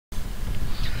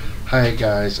Hi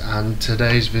guys, and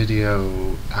today's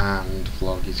video and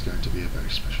vlog is going to be a very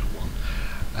special one.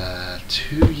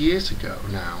 2 years ago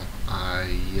now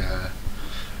I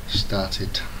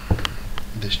started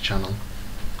this channel,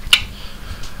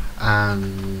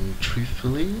 and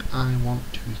truthfully I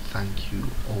want to thank you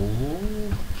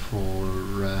all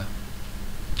for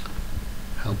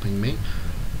helping me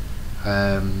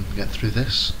get through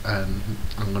this.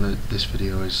 This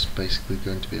video is basically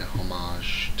going to be a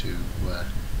homage to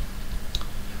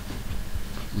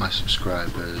my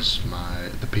subscribers,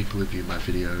 the people who view my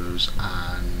videos,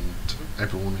 and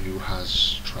everyone who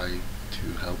has tried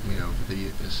to help me over the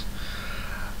years.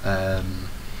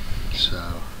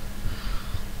 So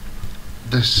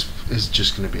this is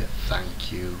just going to be a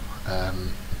thank you.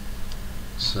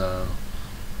 So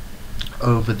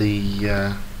over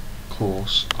the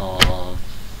course of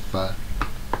the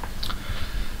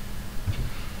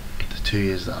 2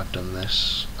 years that I've done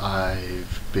this,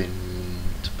 I've been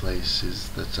to places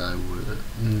that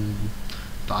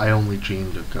I only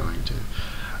dreamed of going to.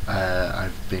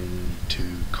 I've been to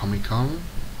Comic-Con,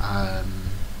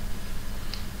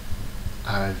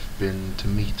 I've been to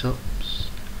meetups,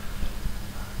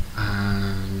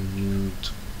 and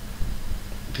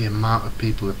the amount of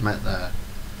people I've met there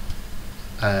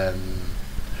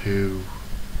who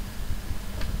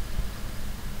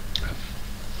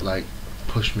have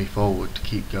pushed me forward to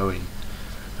keep going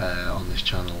on this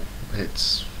channel,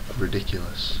 it's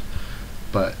ridiculous.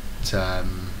 But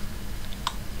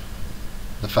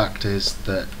the fact is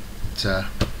that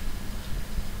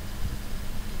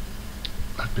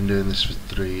I've been doing this for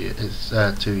 2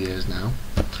 years now.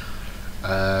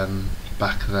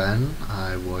 Back then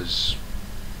I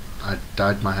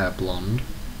dyed my hair blonde.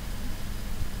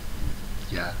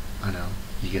 Yeah, I know,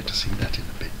 you get to see that in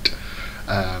a bit.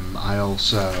 I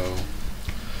also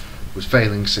was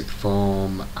failing sixth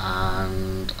form,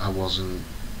 and I wasn't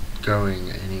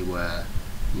going anywhere,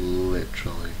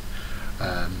 literally.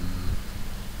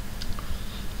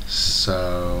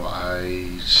 So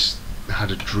I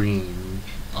had a dream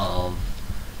of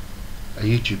a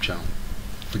YouTube channel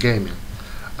for gaming.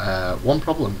 One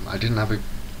problem: I didn't have a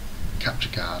capture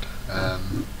card,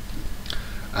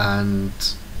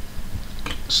 and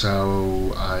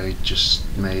so I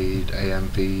just made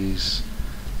AMVs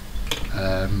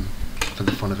for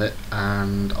the fun of it,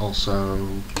 and also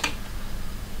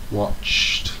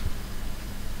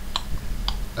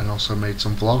made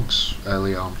some vlogs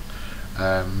early on.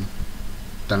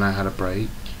 Then I had a break,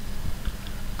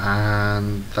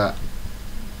 and that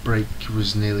break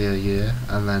was nearly a year,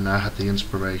 and then I had the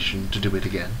inspiration to do it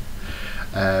again,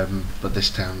 but this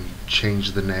time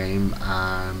changed the name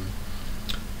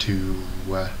to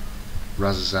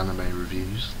Raz's Anime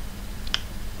Reviews.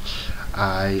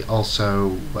 I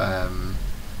also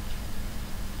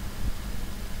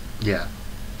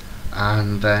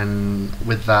and then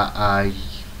with that I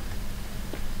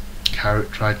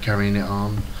tried carrying it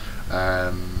on,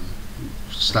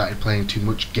 started playing too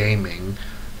much gaming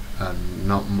and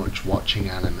not much watching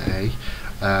anime.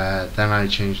 Then I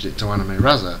changed it to Anime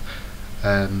Raza,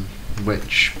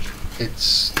 which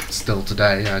it's still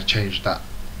today. I changed that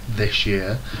this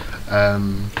year,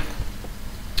 and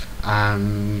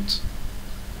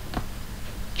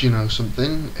do you know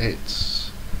something? It's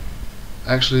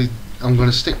actually, I'm going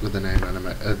to stick with the name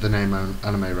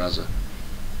Anime Raza.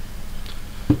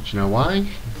 Do you know why?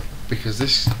 Because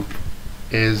this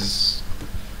is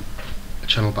a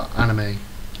channel about anime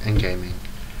and gaming,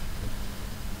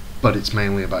 but it's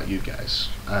mainly about you guys,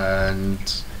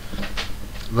 and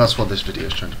that's what this video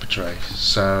is trying to portray.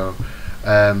 So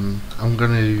I'm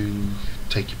going to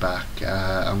take you back.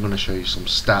 I'm going to show you some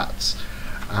stats,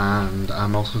 and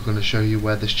I'm also going to show you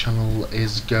where this channel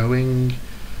is going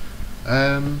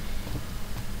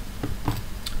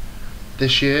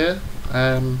this year.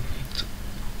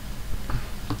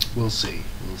 We'll see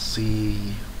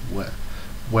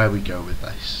where we go with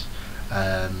this,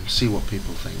 see what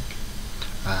people think,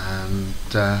 and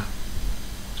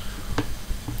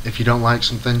if you don't like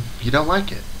something, you don't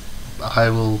like it. I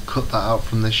will cut that out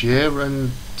from this year,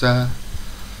 and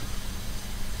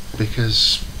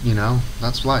because, you know,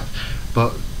 that's life.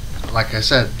 But like I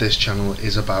said, this channel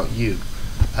is about you.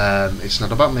 It's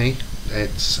not about me,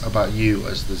 it's about you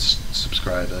as the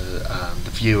subscriber and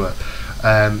the viewer.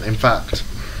 In fact,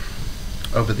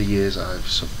 over the years I've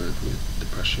suffered with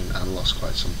depression and lost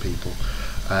quite some people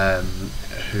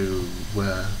who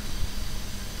were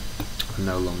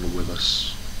no longer with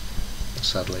us,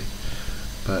 sadly.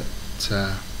 But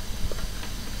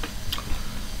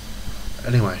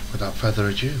anyway, without further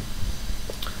ado,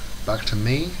 back to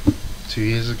me 2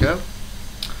 years ago.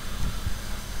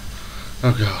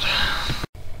 Oh god.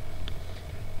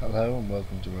 Hello and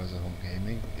welcome to Razahun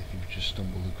Gaming. If you've just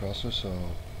stumbled across us or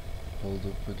pulled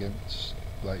up against,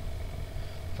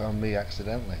 found me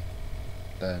accidentally,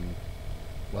 then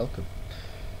welcome.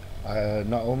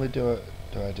 Not only do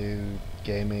I do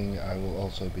gaming, I will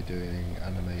also be doing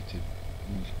animated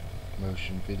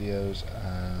motion videos,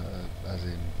 as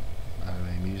in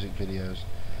anime music videos,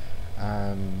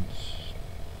 and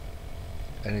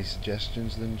any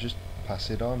suggestions, then just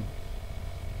pass it on.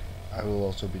 I will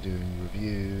also be doing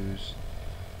reviews,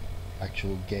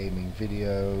 actual gaming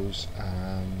videos,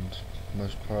 and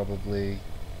most probably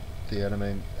the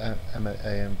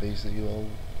AMVs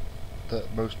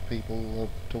that most people love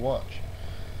to watch.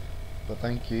 But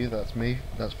thank you. That's me.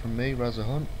 That's from me,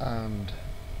 Razahun, and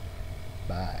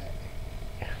bye.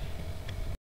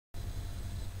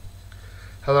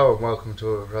 Hello and welcome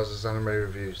to Raz's Anime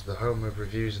Reviews, the home of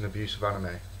reviews and abuse of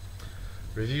anime.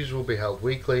 Reviews will be held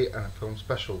weekly, and a film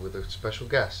special with a special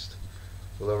guest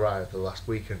will arrive the last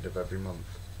weekend of every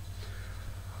month.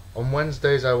 On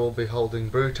Wednesdays I will be holding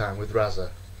Brew Time with Raza,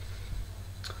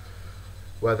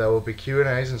 where there will be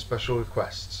Q&As and special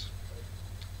requests,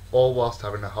 all whilst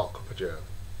having a hot cup of joe.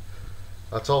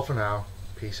 That's all for now.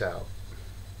 Peace out.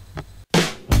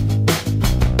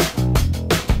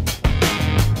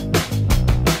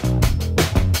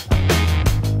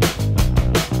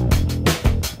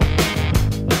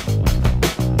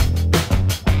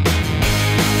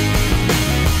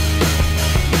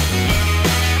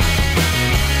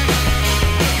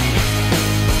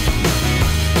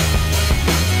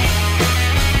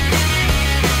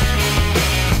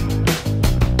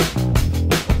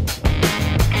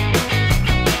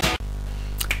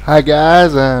 Hi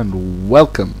guys, and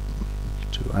welcome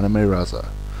to Anime Raza.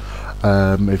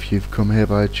 If you've come here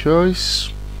by choice,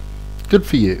 good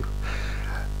for you.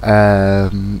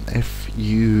 If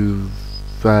you've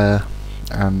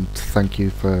and thank you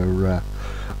for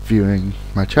viewing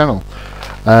my channel.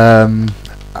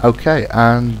 Okay,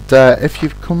 and if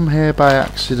you've come here by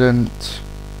accident,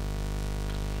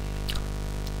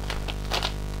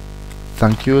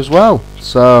 thank you as well.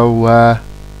 So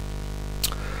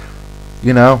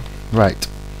you know, right,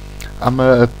 I'm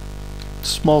a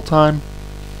small-time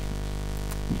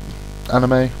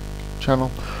anime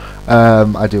channel.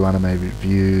 I do anime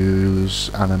reviews,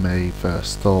 anime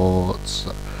first thoughts,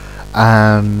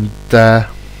 and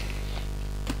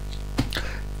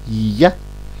yeah,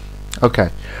 okay.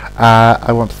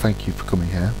 I want to thank you for coming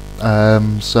here.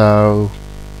 So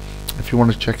if you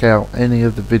want to check out any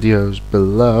of the videos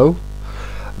below,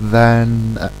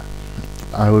 then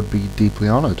I would be deeply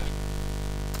honoured,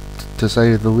 to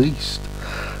say the least.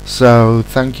 So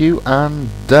thank you, and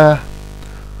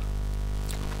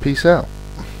peace out.